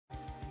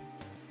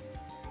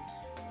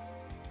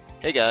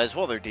Hey guys,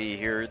 WaddlerD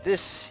here.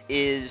 This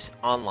is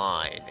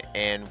online,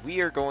 and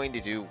we are going to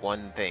do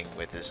one thing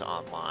with this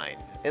online,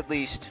 at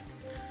least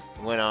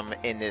when I'm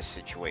in this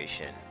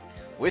situation,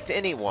 with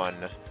anyone,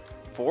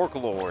 for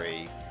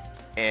glory,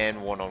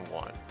 and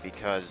one-on-one,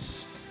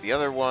 because the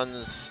other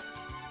ones,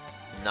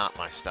 not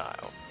my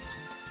style.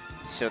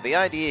 So the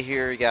idea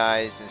here,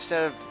 guys,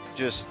 instead of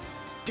just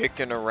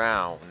dicking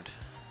around,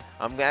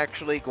 I'm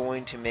actually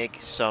going to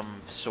make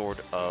some sort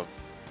of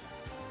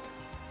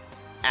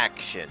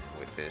action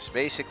with this.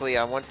 Basically,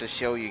 I want to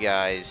show you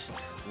guys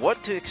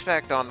what to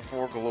expect on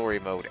For Glory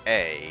Mode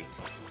A,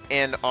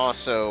 and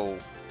also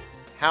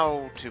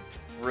how to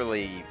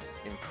really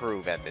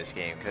improve at this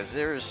game, because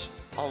there's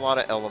a lot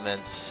of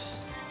elements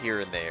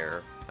here and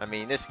there. I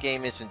mean, this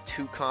game isn't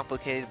too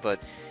complicated,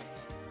 but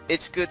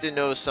it's good to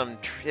know some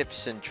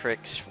tips and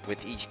tricks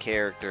with each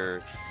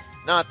character,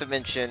 not to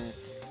mention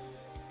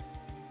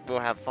we'll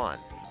have fun.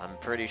 I'm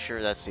pretty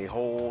sure that's the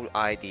whole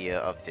idea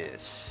of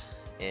this.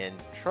 And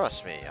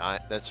trust me,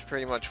 that's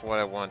pretty much what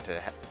I want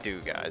to do,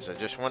 guys. I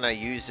just want to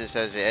use this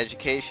as an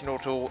educational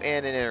tool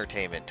and an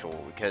entertainment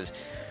tool, because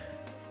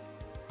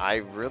I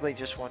really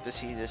just want to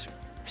see this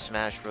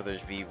Smash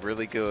Brothers be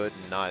really good,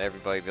 and not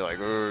everybody be like,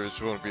 oh, it's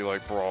going to be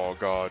like Brawl,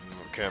 God,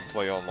 and can't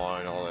play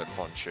online, all that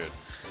fun shit.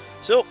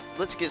 So,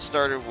 let's get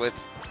started with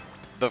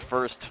the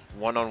first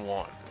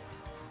one-on-one.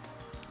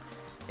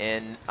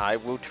 And I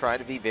will try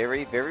to be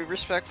very, very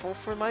respectful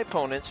for my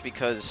opponents,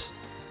 because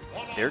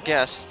they're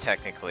guests,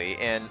 technically,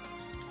 and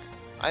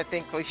I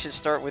think we should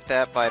start with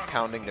that by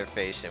pounding their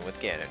face in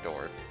with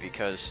Ganondorf,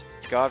 because,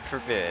 God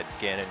forbid,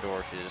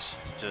 Ganondorf is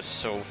just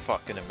so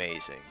fucking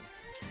amazing.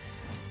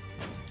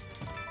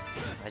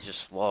 I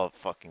just love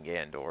fucking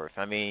Ganondorf.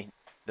 I mean,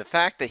 the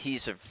fact that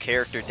he's a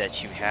character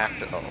that you have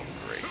to... Oh,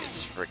 great,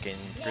 it's frickin'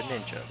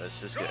 Greninja.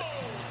 This is good.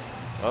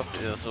 Well,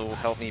 this will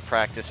help me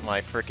practice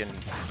my frickin'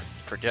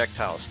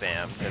 projectile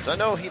spam, because I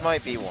know he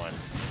might be one.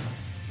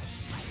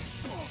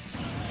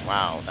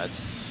 Wow,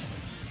 that's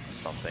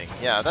something.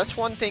 Yeah, that's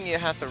one thing you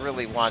have to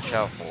really watch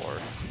out for.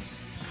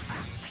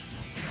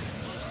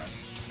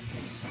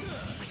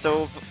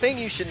 So, the thing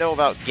you should know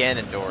about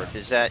Ganondorf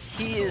is that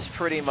he is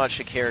pretty much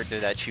a character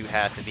that you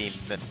have to be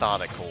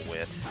methodical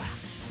with.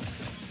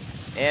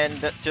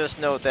 And just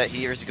note that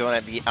he is going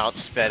to be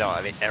outsped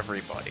on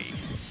everybody.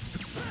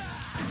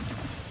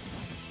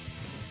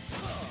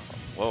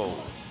 Whoa,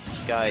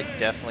 this guy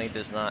definitely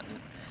does not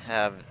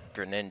have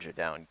Greninja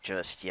down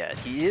just yet.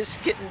 He is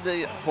getting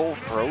the whole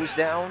throws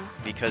down,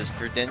 because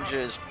Greninja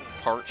is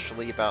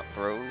partially about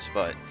throws,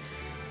 but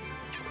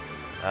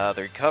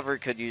the recovery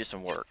could use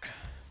some work.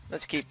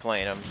 Let's keep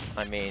playing him.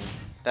 I mean,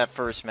 that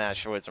first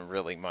match wasn't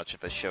really much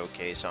of a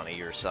showcase on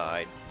either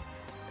side.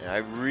 And I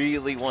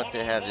really want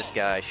to have this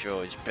guy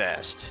show his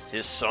best.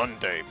 His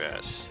Sunday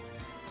best.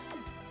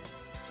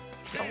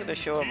 I'm going to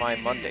show him my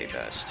Monday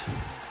best.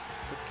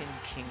 Freaking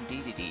King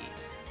Dedede.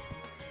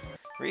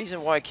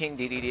 Reason why King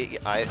Dedede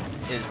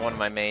is one of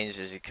my mains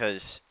is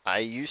because I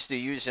used to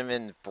use him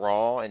in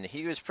Brawl, and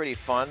he was pretty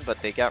fun,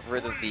 but they got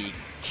rid of the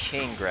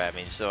chain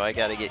grabbing, so I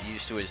got to get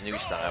used to his new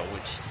style,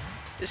 which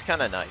is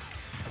kind of nice.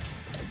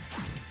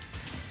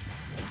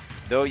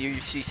 Though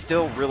he's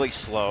still really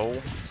slow,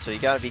 so you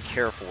got to be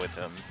careful with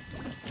him.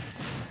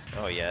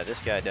 Oh yeah,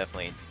 this guy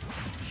definitely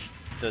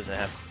doesn't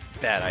have a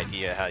bad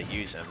idea how to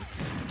use him.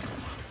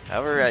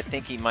 However, I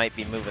think he might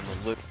be moving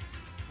a little...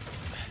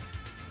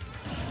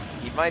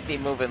 He might be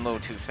moving a little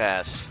too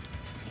fast.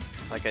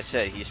 Like I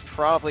said, he's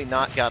probably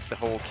not got the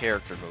whole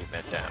character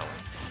movement down.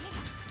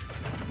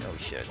 Oh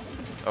shit.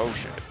 Oh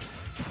shit.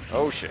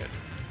 Oh shit.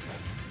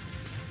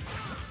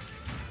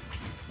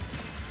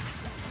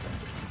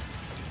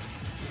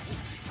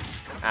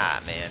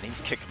 Ah man, he's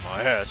kicking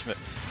my ass.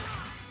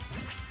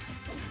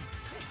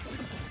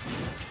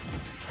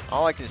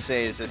 All I can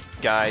say is this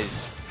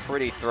guy's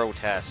pretty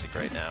throw-tastic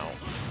right now.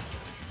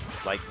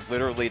 Like,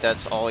 literally,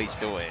 that's all he's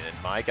doing,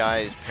 and my guy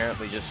is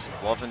apparently just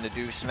loving to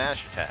do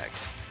smash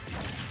attacks.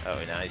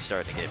 Oh, now he's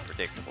starting to get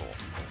predictable.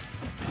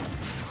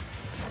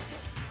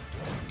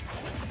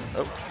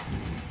 Oh.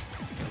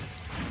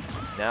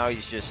 Now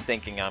he's just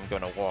thinking I'm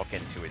going to walk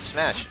into his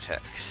smash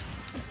attacks.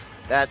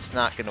 That's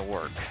not going to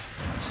work.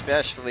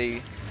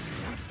 Especially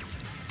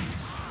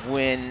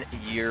when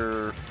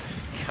you're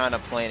kind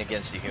of playing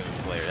against a human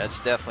player. That's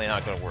definitely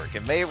not going to work.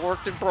 It may have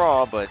worked in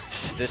Brawl, but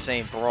this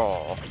ain't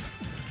Brawl.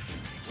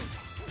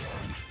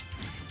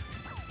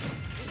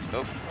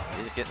 Oh,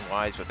 he's getting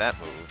wise with that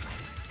move.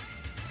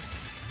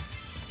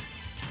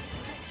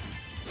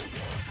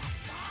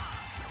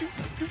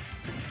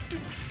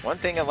 One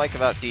thing I like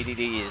about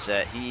Dedede is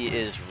that he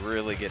is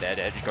really good at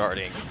edge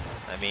guarding.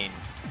 I mean,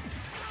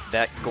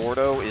 that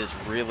Gordo is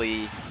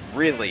really,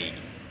 really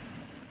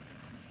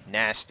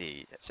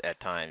nasty at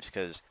times,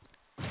 because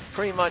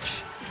pretty much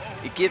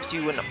it gives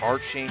you an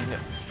arching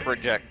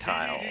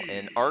projectile.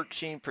 An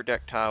arching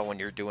projectile, when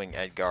you're doing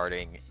edge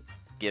guarding,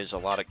 gives a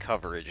lot of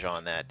coverage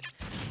on that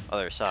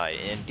other side.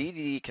 And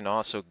Dedede can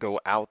also go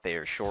out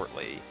there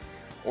shortly.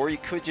 Or you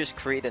could just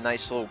create a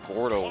nice little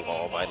Gordo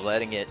wall by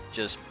letting it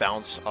just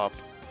bounce up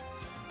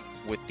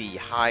with the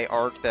high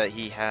arc that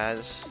he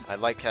has. I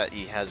like how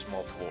he has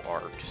multiple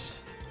arcs.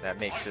 That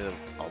makes it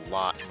a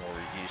lot more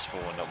useful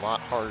and a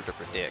lot harder to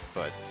predict,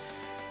 but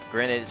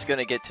granted, it's going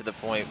to get to the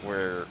point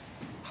where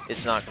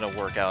it's not going to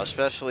work out,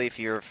 especially if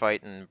you're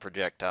fighting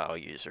projectile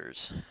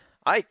users.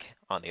 Ike,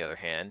 on the other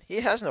hand,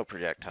 he has no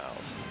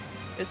projectiles.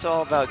 It's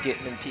all about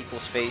getting in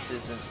people's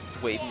faces and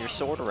waving your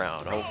sword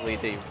around. Hopefully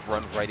they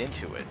run right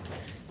into it.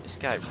 This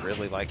guy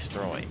really likes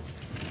throwing.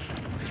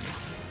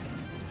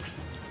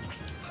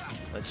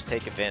 Let's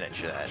take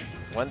advantage of that.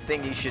 One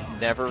thing you should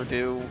never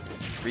do,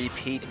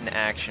 repeat an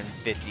action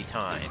 50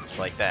 times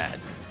like that.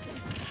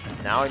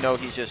 Now I know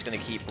he's just going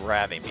to keep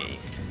grabbing me,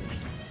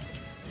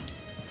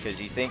 because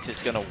he thinks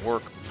it's going to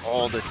work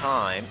all the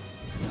time.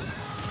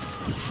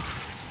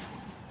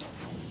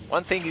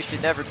 One thing you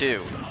should never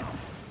do,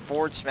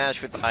 forward smash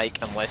with Ike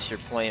unless you're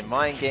playing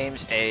mind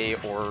games,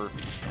 or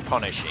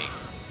punishing.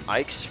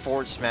 Ike's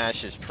forward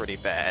smash is pretty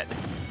bad.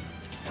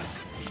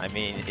 I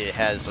mean, it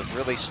has a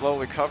really slow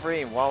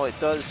recovery, and while it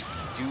does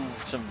do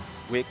some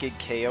wicked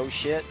KO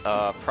shit,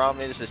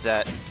 problem is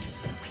that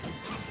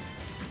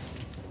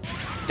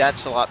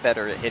that's a lot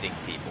better at hitting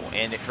people,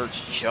 and it hurts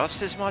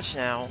just as much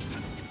now.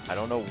 I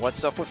don't know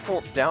what's up with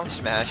down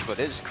smash, but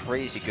it's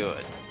crazy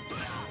good. Yeah,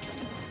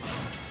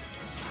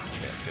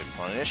 good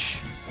punish.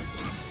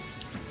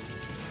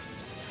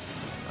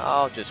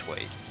 I'll just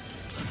wait.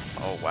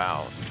 Oh,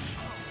 wow.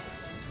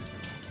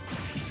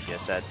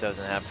 Guess that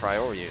doesn't have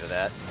priority to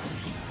that.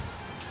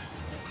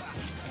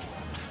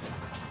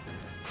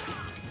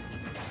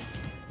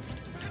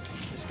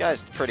 This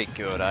guy's pretty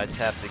good. I'd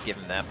have to give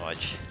him that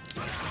much.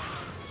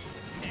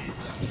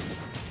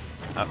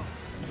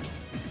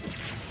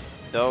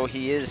 Though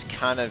he is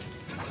kind of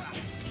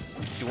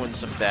doing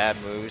some bad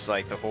moves,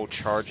 like the whole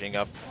charging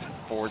up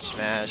forward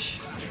smash,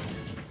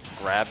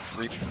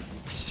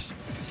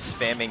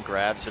 spamming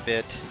grabs a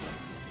bit.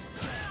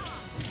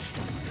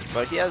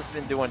 But he has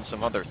been doing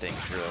some other things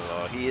really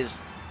well. He is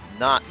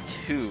not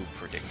too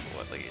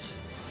predictable, at least.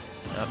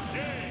 Oh,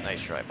 nice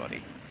try,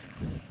 buddy.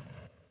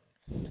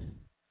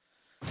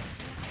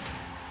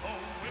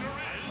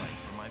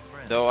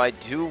 Though I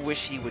do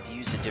wish he would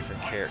use a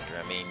different character.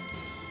 I mean,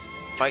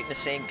 fighting the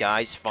same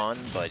guy's fun,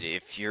 but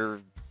if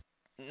you're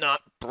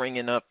not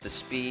bringing up the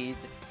speed,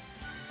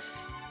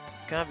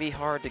 it's gonna be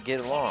hard to get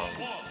along.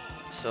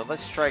 So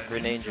let's try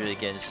Greninja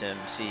against him,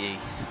 see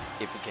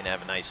if we can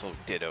have a nice little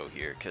ditto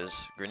here, because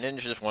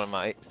Greninja is one of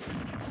my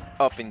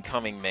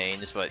up-and-coming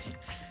mains, but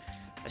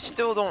I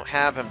still don't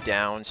have him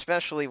down,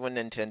 especially when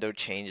Nintendo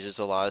changes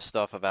a lot of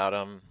stuff about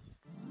him.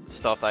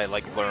 Stuff I,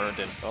 like, learned,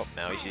 and... oh,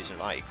 now he's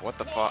using Ike. What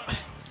the fuck?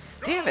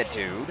 Damn it,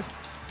 dude!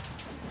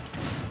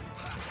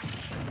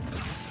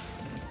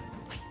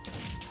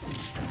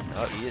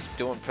 Oh, he is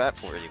doing prep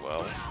pretty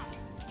well.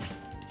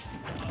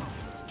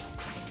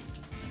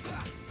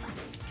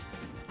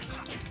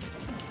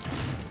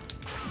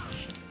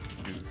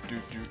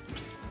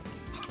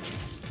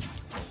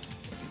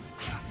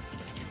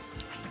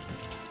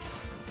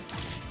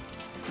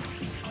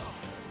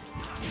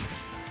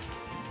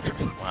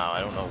 Wow,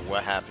 I don't know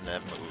what happened to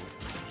that move.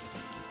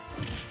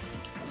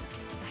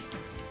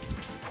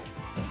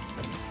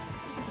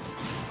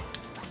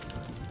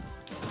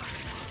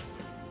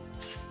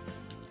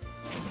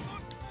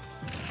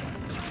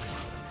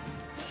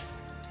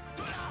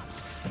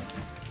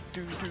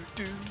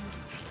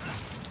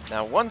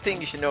 Now, one thing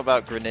you should know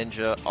about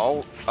Greninja,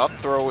 up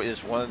throw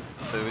is one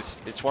of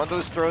those. It's one of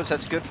those throws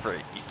that's good for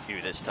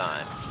you this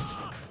time.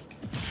 Ah,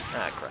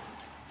 crap.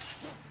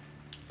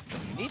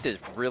 You need to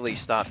really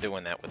stop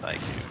doing that with Ike.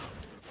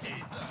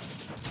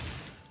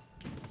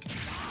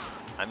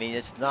 I mean,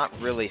 it's not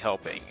really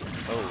helping.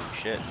 Oh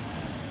shit,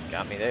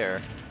 got me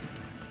there.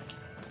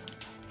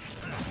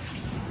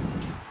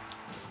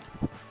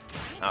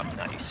 Oh,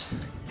 nice.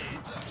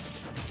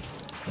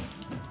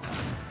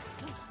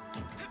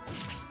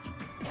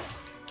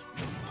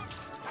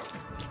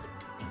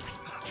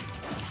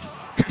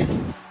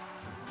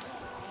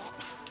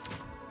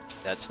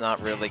 That's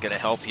not really going to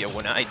help you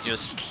when I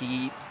just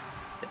keep...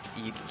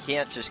 You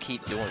can't just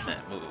keep doing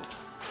that move.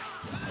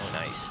 Oh,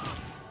 nice.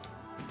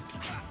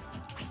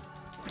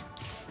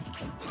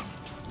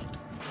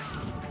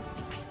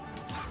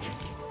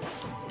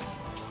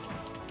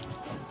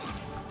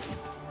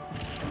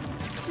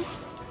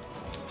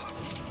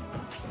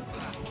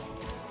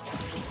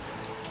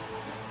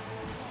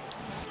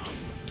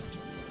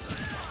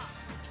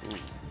 Ooh.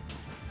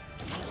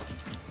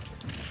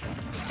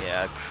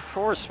 Yeah, of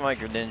course my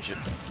Greninja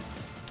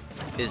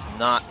is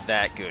not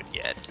that good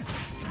yet.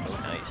 Oh,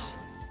 nice.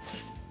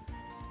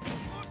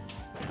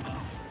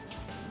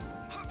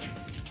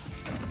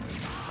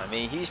 I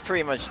mean, he's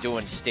pretty much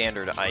doing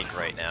standard Ike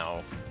right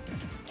now.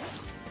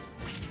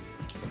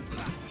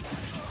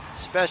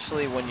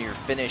 Especially when you're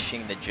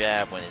finishing the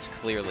jab when it's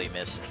clearly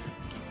missing.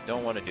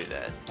 Don't want to do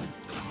that.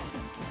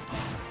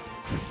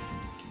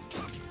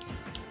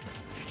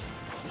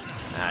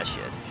 Ah,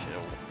 shit.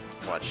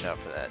 Should've watched out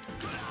for that.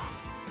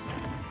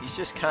 He's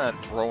just kind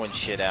of throwing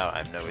shit out,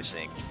 I'm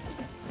noticing.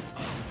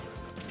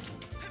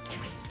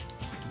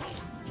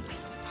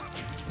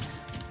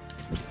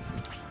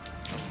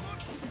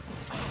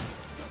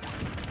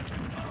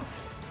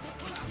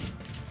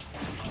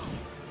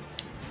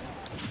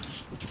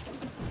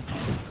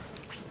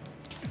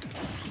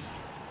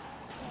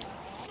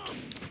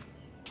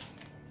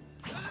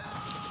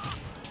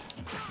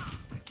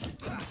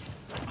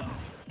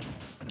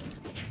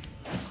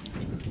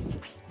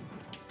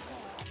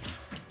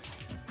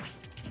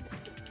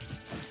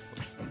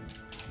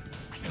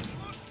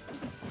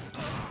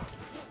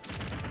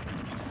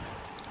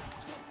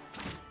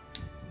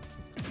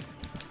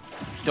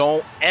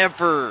 Don't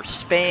ever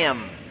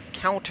spam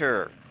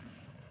counter.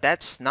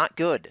 That's not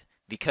good,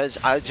 because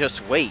I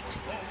just wait.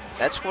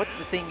 That's what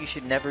the thing you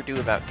should never do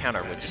about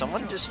counter. When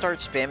someone just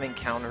starts spamming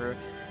counter,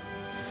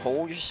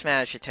 hold your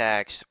smash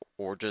attacks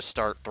or just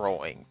start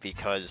throwing,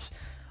 because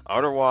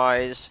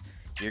otherwise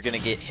you're going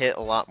to get hit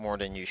a lot more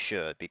than you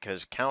should,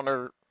 because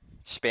counter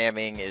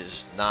spamming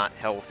is not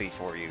healthy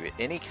for you.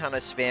 Any kind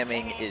of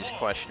spamming is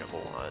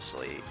questionable,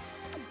 honestly,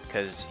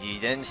 because you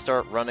then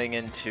start running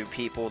into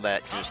people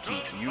that just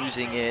keep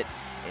using it,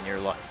 and you're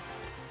like,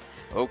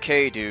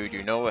 okay, dude,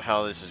 you know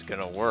how this is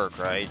gonna work,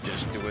 right?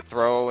 Just do a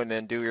throw and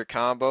then do your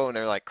combo, and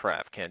they're like,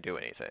 crap, can't do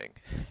anything.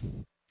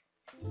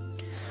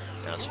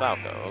 Now it's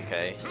Falco,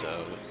 okay,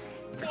 so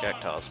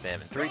projectile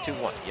spam in 3, 2,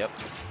 1. Yep,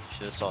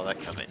 should've saw that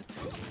coming.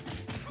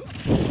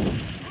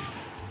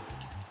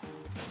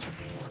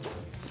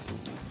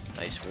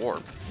 Nice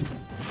warp.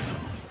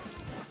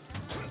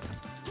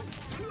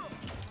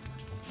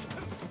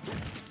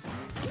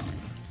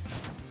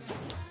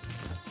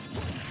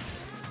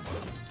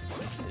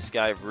 This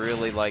guy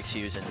really likes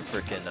using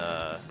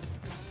frickin'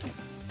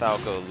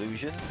 Falco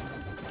illusion.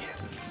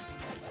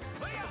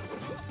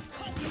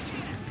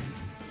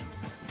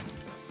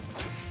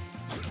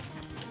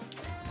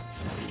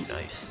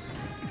 Nice.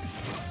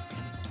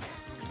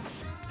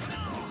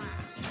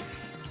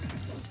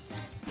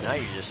 Now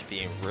you're just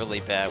being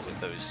really bad with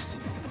those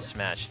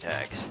smash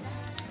attacks.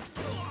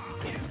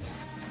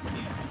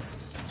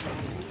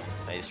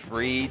 Nice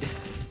read.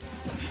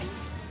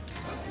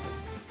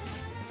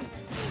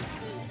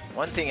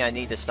 One thing I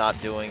need to stop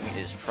doing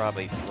is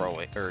probably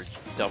throwing or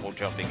double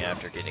jumping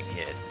after getting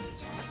hit,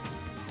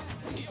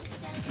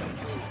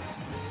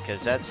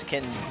 because that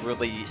can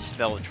really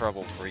spell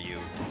trouble for you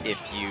if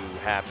you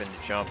happen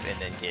to jump and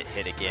then get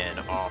hit again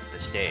off the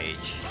stage.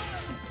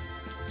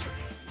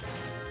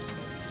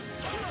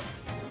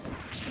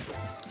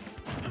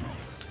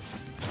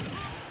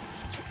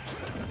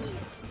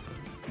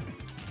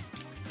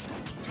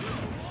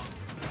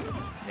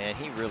 Man,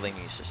 he really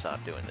needs to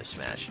stop doing the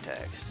smash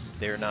attacks.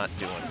 They're not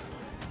doing...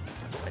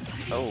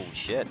 Oh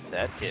shit,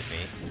 that hit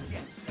me.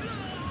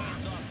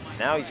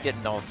 Now he's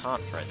getting all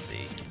taunt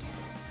frenzy.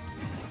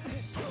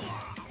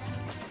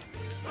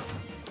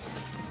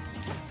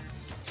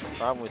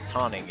 Problem with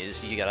taunting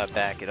is you gotta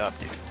back it up,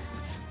 dude.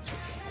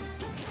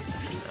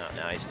 Oh,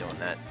 now he's doing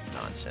that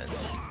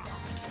nonsense.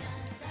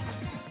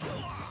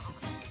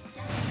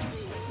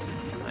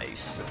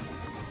 Nice.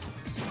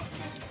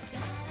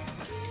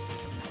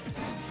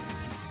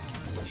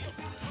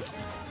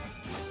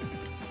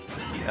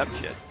 Yep,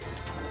 shit.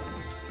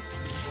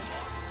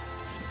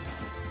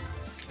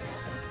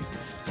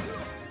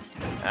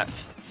 Ah.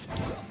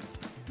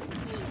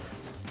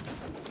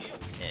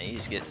 Yeah,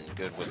 he's getting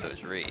good with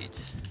those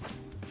reads.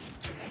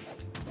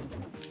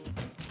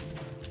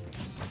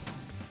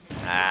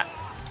 Ah.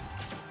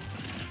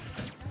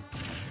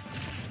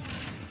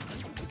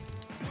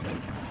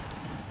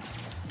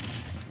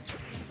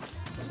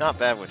 It's not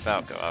bad with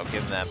Falco, I'll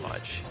give him that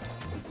much.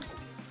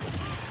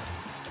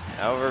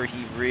 However,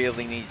 he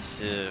really needs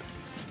to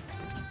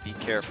be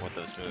careful with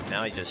those moves.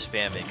 Now he's just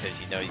spamming because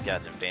you know he's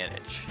got an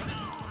advantage.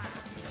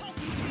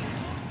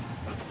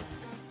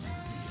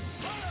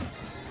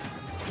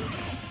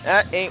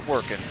 That ain't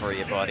working for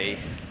you, buddy.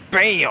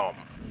 BAM!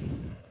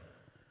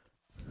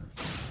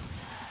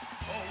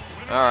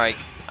 Alright,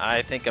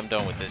 I think I'm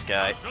done with this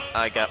guy.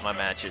 I got my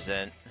matches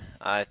in.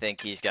 I think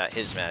he's got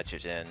his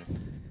matches in.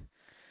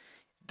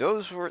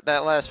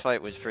 That last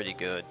fight was pretty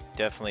good.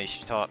 Definitely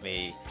taught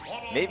me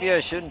maybe I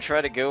shouldn't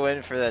try to go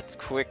in for that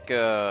quick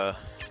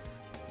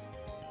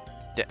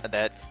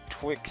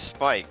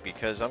spike,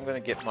 because I'm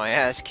gonna get my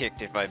ass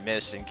kicked if I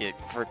miss and get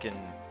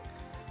frickin'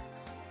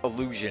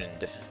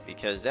 illusioned,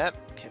 because that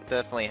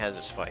definitely has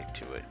a spike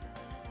to it.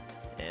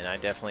 And I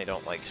definitely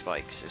don't like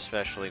spikes,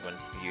 especially when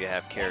you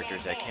have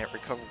characters that can't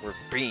recover with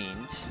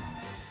beans.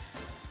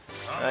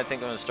 I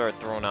think I'm going to start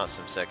throwing out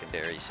some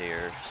secondaries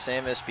here.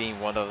 Samus being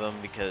one of them,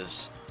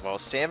 because while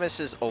Samus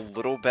is a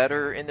little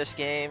better in this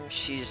game,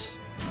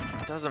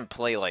 doesn't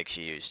play like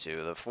she used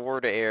to. The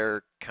forward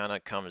air kind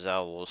of comes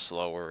out a little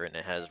slower and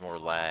it has more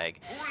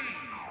lag.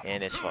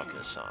 And it's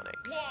fucking Sonic.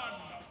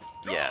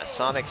 Yeah,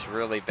 Sonic's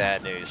really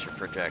bad news for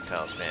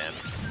projectile spam.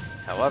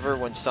 However,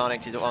 when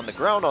Sonic is on the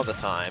ground all the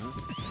time...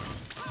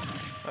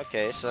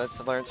 Okay, so let's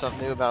learn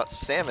something new about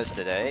Samus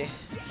today.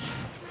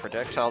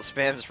 Projectile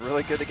spam is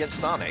really good against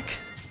Sonic.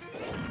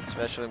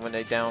 Especially when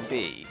they down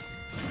B.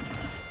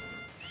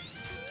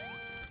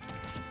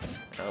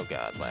 Oh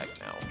god, lag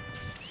now.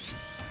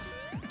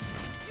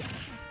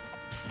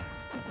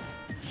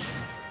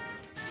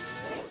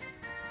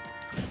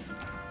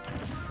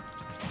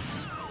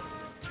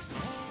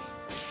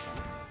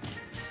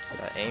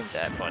 Got aimed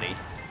at, buddy.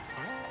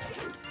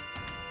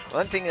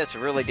 One thing that's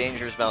really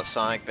dangerous about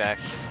Sonic back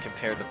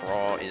compared to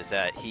Brawl is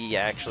that he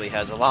actually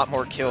has a lot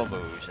more kill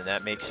moves, and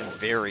that makes him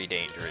very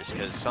dangerous,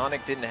 because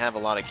Sonic didn't have a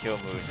lot of kill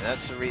moves, and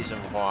that's the reason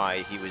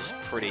why he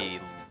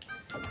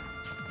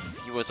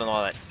wasn't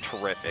all that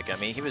terrific. I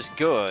mean, he was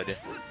good.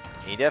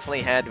 He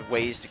definitely had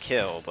ways to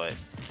kill, but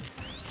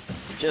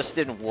it just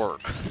didn't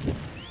work.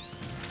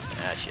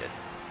 Ah, shit.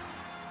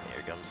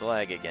 Here comes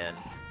lag again.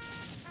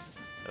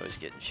 I was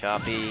getting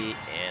choppy,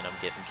 and I'm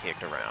getting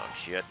kicked around.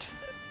 Shit.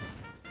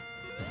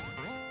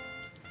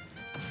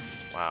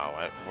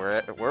 Wow,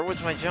 where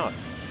was my jump?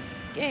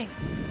 Yay.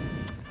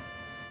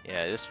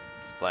 Yeah, this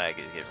lag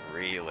is getting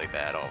really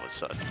bad all of a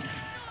sudden.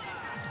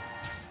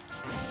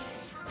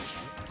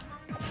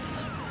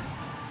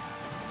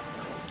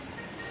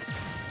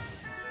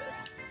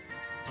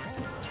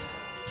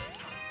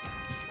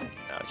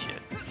 Oh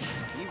shit.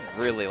 He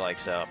really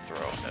likes up throw,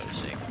 I'm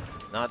noticing.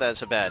 Not that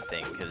it's a bad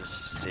thing,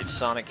 because if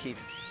Sonic he's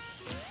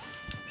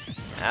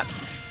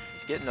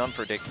getting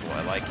unpredictable.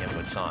 I like him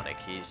with Sonic.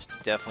 He's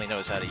definitely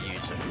knows how to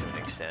use him to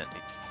an extent.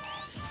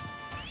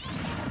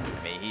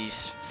 I mean,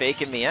 he's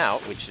faking me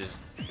out, which is...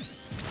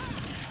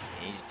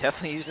 He's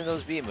definitely using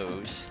those B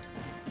moves.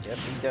 Yep,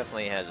 he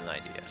definitely has an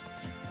idea.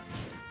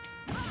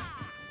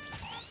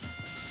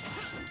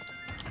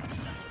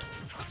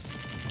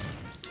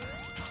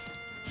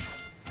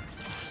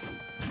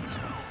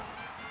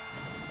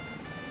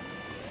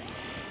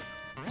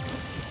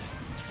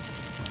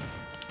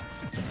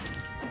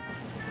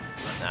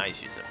 Now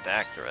he's using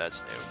back throw,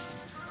 that's new.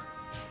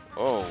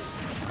 Oh,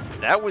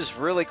 that was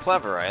really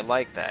clever. I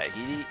like that.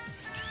 Too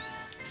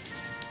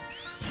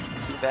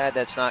bad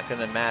that's not going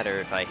to matter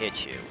if I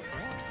hit you.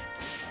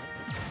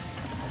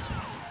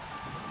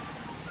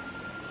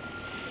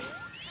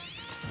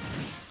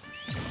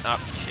 Oh,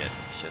 shit.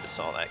 Should have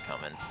saw that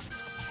coming.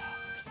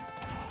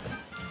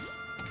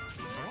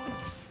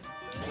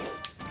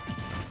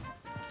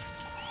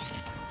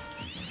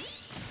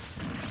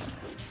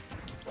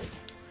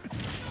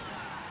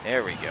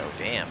 There we go.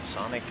 Damn,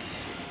 Sonic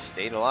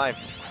stayed alive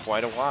for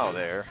quite a while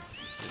there.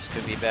 This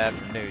could be bad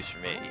news for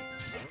me.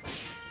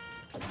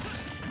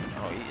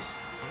 Oh, he's...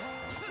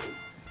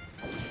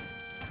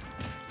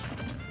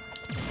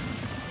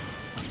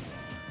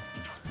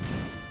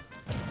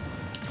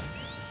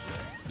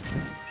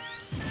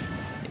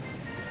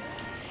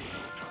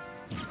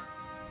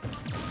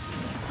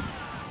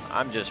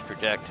 I'm just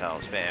projectile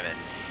spamming.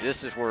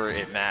 This is where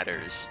it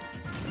matters.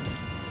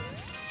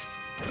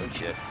 Oh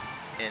shit.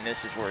 And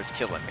this is where it's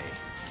killing me.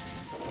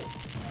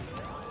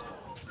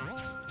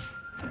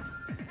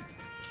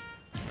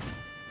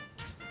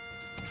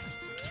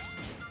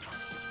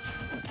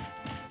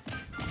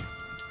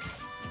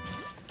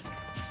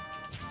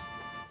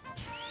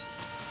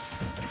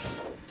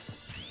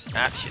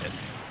 Ah, shit.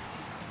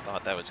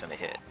 Thought that was gonna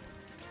hit.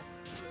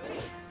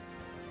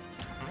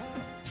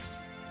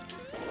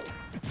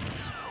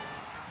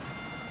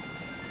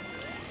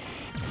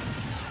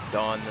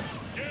 Done.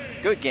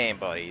 Good game,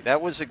 buddy. That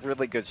was a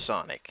really good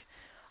Sonic.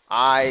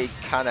 I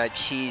kind of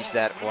cheesed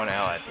that one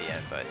out at the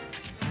end, but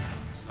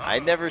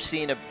I'd never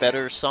seen a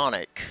better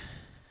Sonic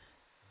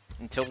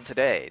until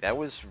today. That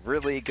was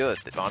really good.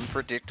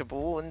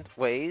 Unpredictable in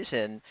ways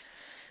and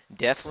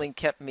definitely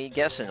kept me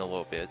guessing a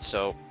little bit.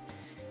 So,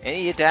 and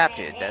he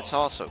adapted. That's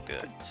also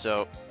good.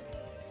 So,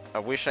 I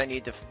wish I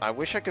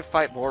could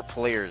fight more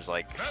players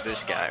like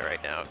this guy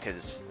right now,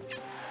 because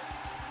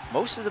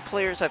most of the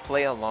players I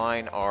play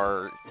online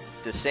are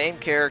the same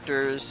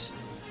characters,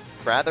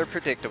 rather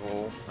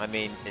predictable. I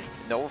mean,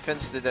 no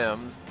offense to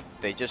them,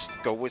 they just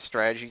go with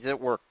strategies that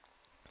work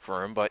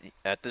for them, but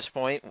at this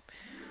point,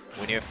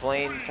 when you're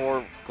playing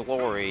for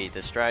glory,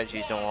 the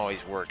strategies don't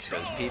always work,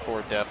 because people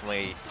are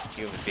definitely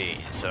human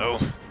beings, so...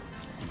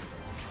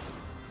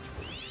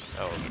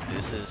 Oh,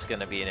 this is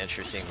going to be an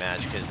interesting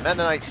match, because Meta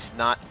Knight's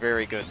not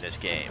very good in this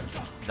game.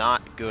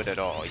 Not good at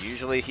all.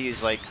 Usually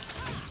he's, like,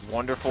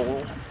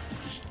 wonderful,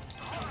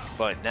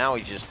 but now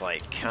he's just,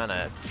 like, kind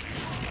of...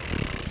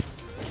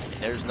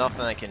 There's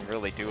nothing I can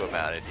really do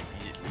about it.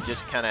 You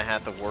just kind of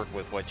have to work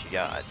with what you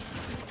got.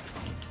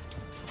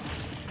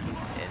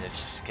 And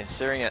it's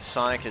considering that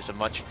Sonic is a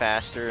much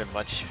faster and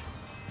much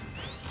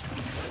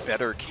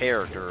better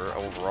character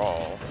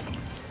overall.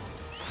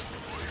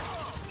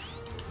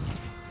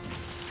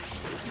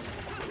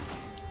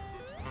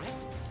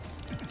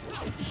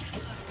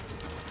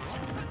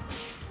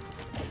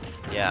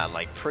 Yeah,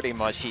 like pretty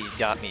much he's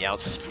got me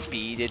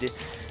outspeeded.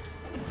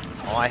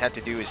 All I have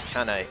to do is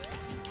kind of...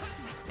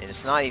 And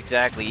it's not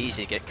exactly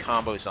easy to get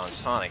combos on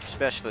Sonic,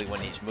 especially when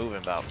he's moving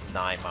about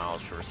 9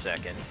 miles per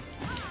second.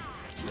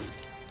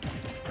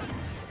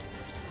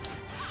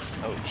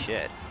 Oh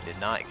shit, did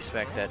not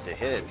expect that to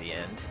hit at the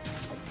end.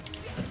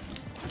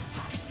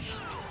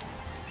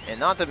 And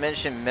not to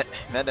mention,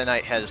 Meta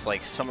Knight has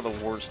like some of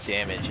the worst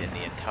damage in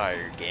the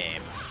entire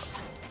game.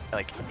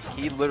 Like,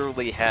 he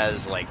literally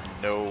has like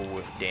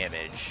no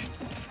damage.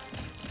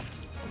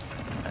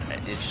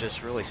 It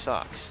just really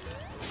sucks.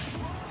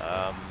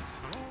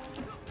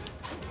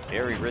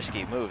 Very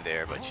risky move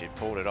there, but you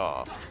pulled it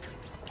off.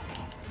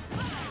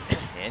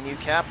 And you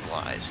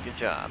capitalized. Good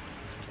job.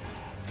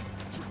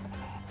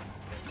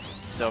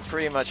 So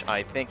pretty much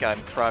I think I'm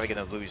probably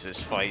going to lose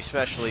this fight,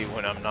 especially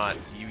when I'm not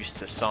used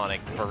to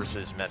Sonic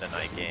versus Meta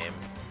Knight game.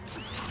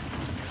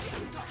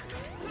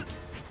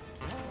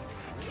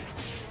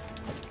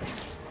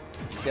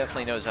 He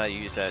definitely knows how to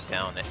use that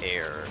down the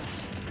air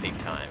big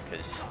time,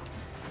 because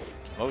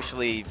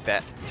Mostly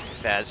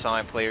bad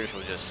Sonic players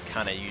will just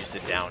kind of use the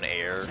down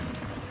air,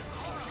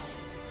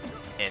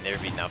 and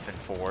there'd be nothing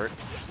for it.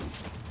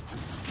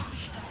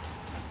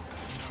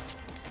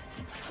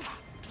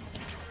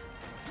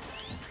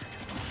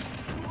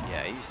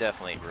 Yeah, he's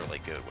definitely really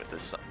good with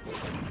this.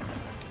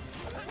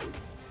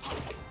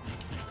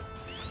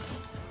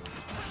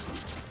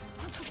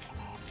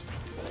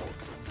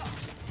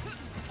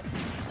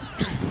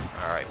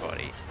 Alright,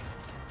 buddy.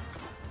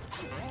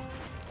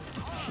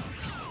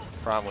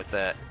 Problem with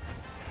that.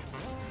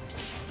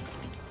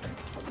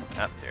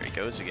 Ah, there he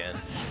goes again.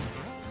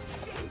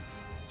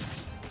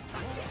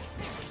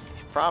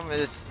 Problem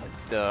is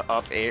the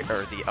up air,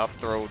 or the up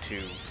throw to...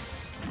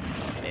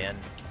 Oh, man,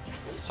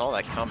 saw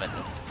that coming.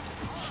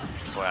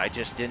 Boy, I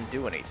just didn't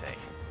do anything.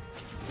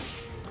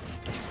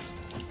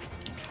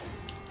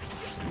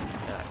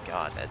 Oh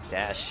god, that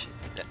dash,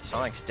 that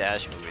Sonic's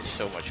dash move is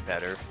so much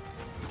better.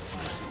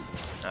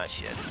 Ah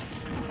shit.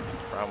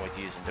 Problem with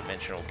using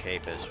Dimensional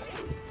Cape is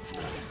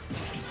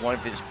one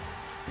of his...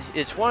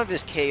 It's one of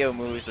his KO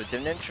moves, but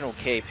Dimensional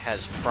Cape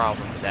has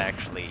problems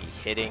actually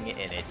hitting,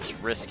 and it's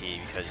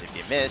risky because if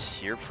you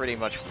miss, you're pretty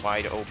much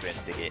wide open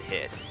to get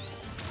hit.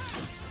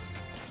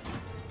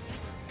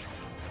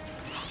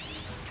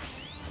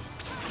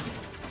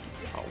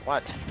 Oh,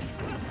 what?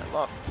 I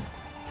love...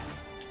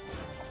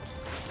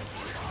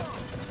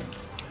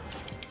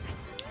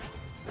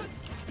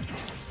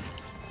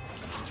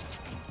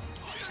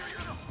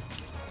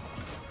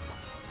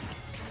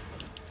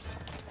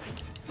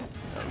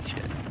 Oh,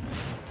 shit.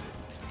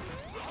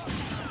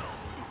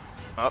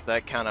 Oh,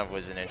 that kind of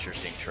was an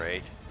interesting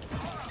trade.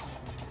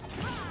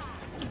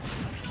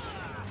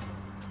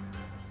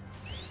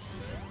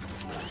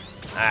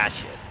 Ah,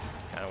 shit.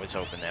 Kind of was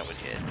hoping that would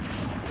hit.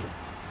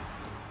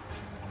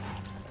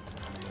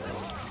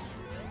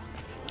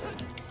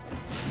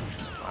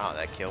 Wow,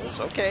 that kills.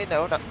 Okay,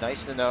 no, not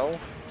nice to know.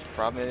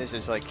 Problem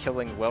is like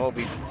killing well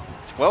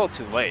it's well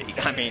too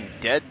late. I mean,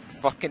 dead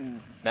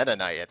fucking Meta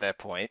Knight at that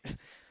point.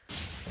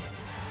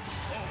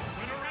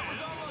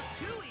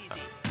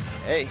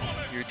 Hey,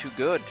 you're too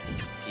good.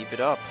 Keep it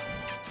up.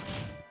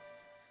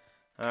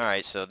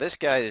 Alright, so this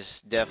guy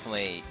is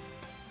definitely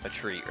a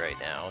treat right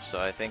now, so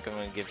I think I'm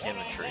going to give him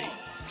a treat.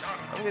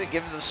 I'm going to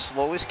give him the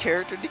slowest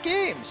character in the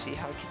game, see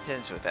how he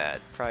contends with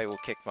that. Probably will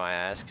kick my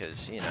ass,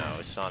 because, you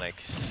know,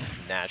 Sonic's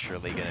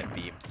naturally going to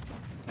be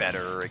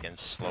better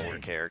against slower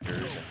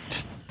characters.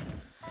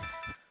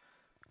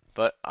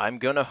 But I'm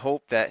going to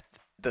hope that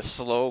the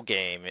slow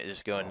game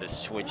is going to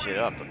switch it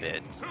up a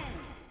bit. 2,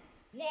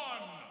 1,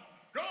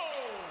 go!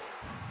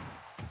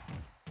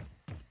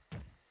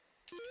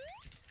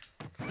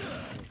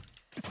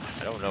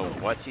 I don't know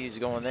what he's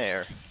going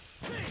there.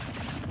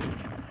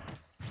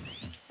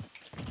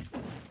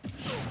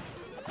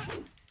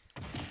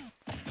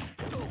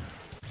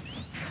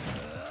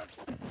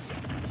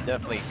 He's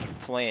definitely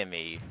playing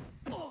me.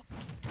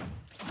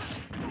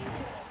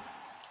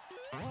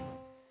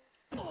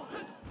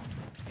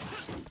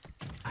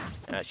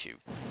 That's you.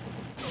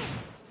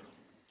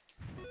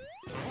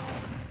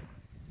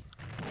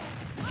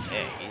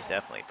 Hey, he's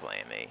definitely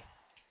playing me.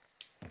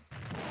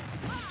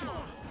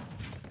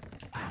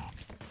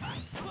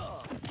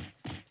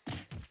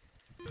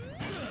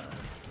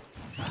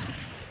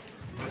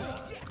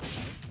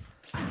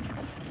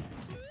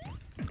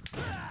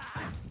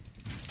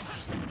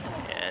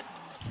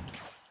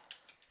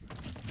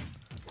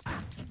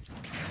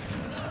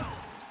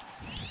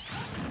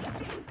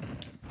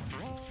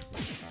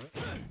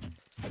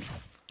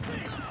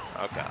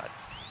 Oh god.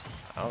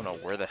 I don't know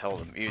where the hell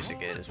the music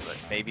is, but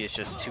maybe it's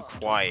just too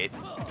quiet.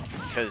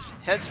 Because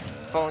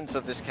headphones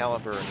of this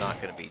caliber are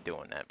not going to be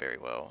doing that very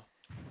well.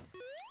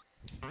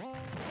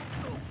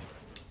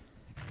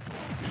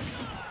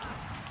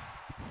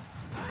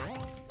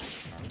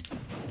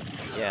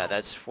 Yeah,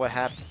 that's what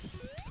happened.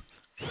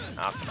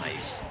 Oh,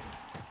 nice.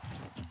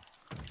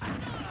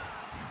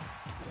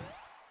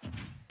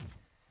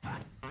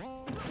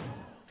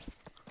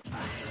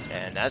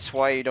 And that's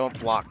why you don't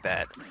block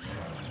that.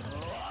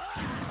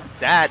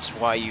 That's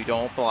why you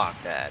don't block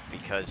that,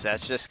 because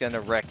that's just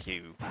gonna wreck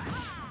you.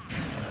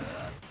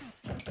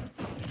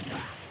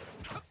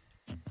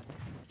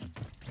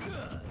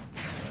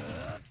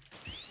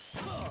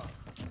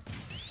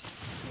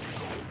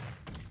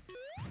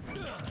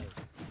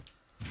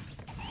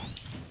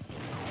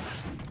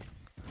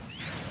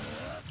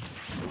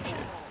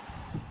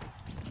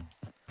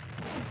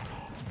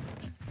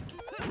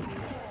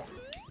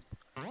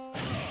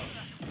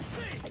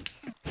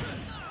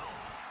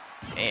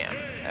 Damn,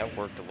 that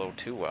worked a little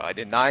too well. I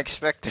did not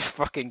expect to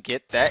fucking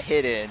get that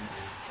hit in,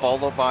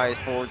 followed by a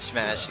forward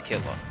smash to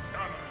kill him.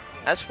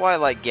 That's why I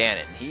like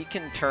Ganon. He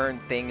can turn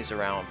things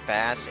around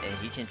fast, and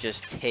he can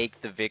just take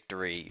the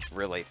victory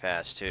really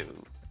fast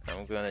too.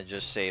 I'm gonna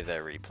just save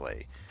that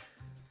replay,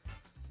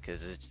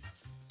 because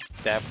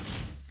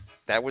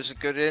that was a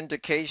good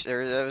indication.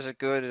 Or that was a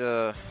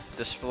good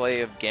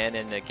display of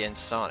Ganon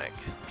against Sonic.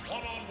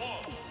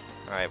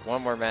 Alright,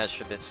 one more match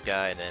for this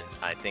guy, and then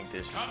I think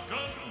this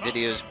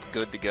video is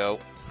good to go.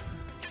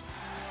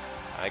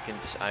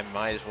 I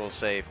might as well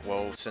say,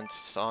 well, since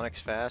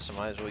Sonic's fast, I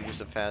might as well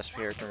use a fast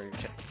character.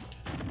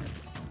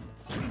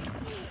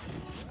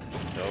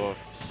 So,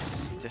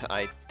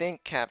 I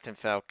think Captain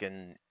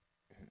Falcon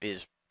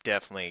is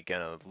definitely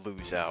gonna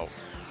lose out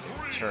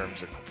in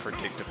terms of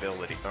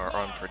predictability, or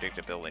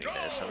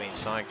unpredictability-ness. I mean,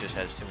 Sonic just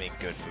has too many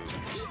good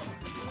moves.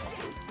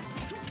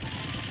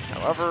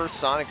 However,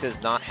 Sonic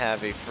does not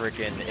have a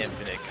freaking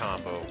infinite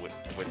combo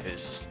with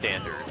his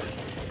standard.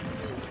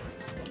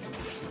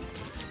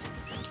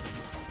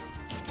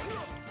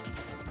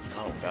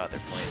 Oh god, they're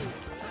playing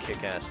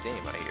kick-ass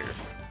theme, I hear.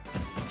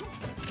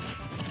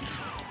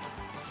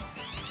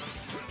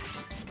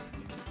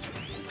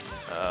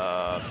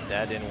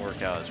 That didn't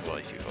work out as well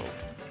as you hope.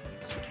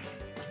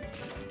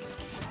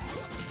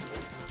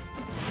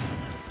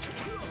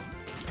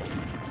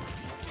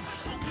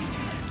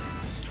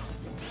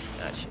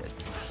 Ah, shit.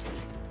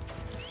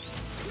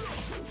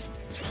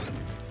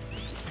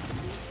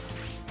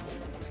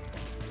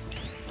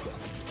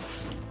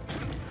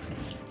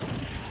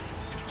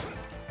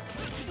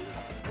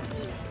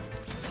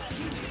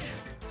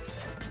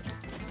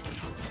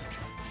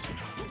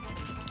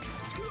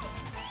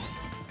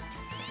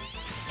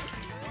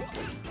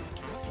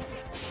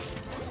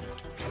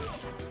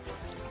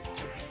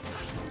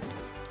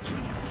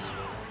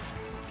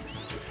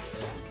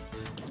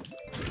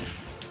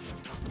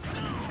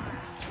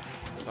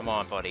 Come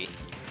on, buddy.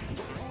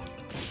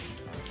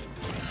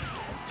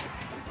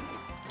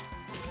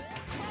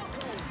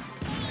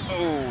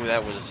 Oh,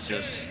 that was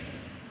just...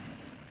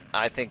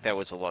 I think that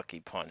was a lucky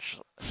punch.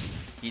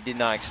 You did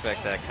not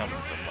expect that coming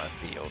from left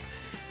field.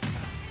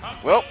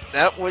 Well,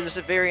 that was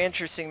a very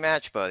interesting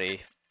match,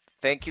 buddy.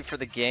 Thank you for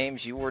the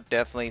games. You were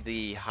definitely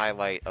the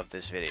highlight of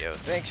this video.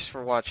 Thanks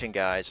for watching,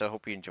 guys. I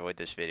hope you enjoyed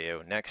this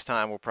video. Next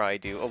time, we'll probably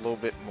do a little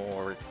bit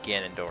more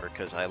Ganondorf,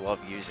 because I love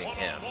using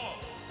him.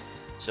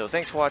 So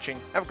thanks for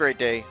watching. Have a great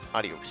day.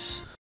 Adios.